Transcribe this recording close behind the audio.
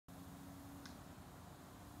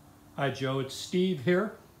Hi Joe, it's Steve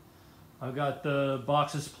here. I've got the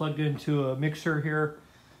boxes plugged into a mixer here.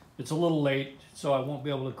 It's a little late, so I won't be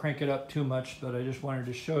able to crank it up too much, but I just wanted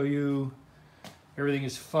to show you everything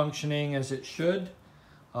is functioning as it should.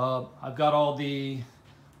 I've got all the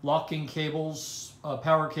locking cables,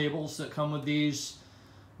 power cables that come with these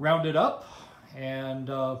rounded up, and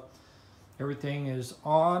everything is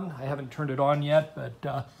on. I haven't turned it on yet,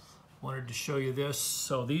 but wanted to show you this.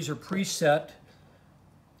 So these are preset.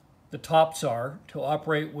 The tops are to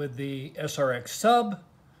operate with the SRX sub,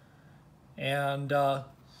 and I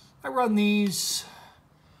run these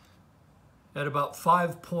at about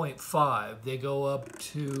 5.5. They go up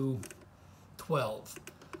to 12,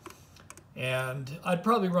 and I'd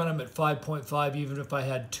probably run them at 5.5 even if I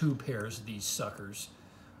had 2 pairs of these suckers.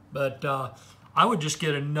 But I would just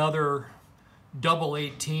get another double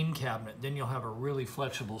 18 cabinet, then you'll have a really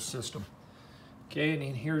flexible system. Okay,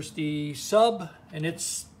 and here's the sub, and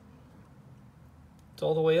it's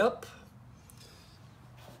all the way up.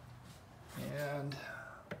 And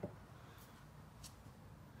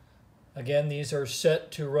again, these are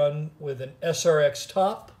set to run with an SRX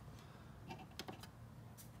top,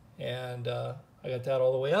 and I got that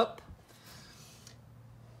all the way up,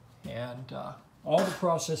 and all the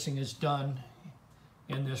processing is done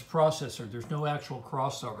in this processor. There's no actual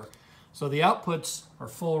crossover. So the outputs are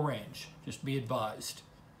full range, just be advised.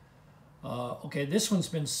 Okay, this one's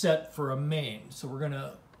been set for a main, so we're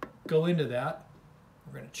gonna go into that.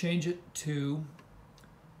 We're gonna change it to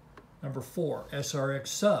number 4, SRX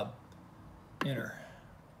sub. Enter,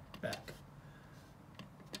 back.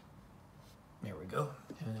 There we go.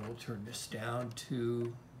 And then we'll turn this down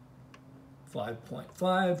to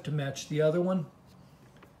 5.5 to match the other one.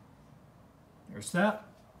 There's that,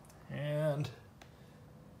 and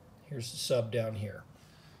here's the sub down here.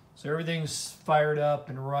 So everything's fired up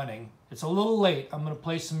and running. It's a little late. I'm going to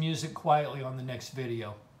play some music quietly on the next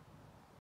video.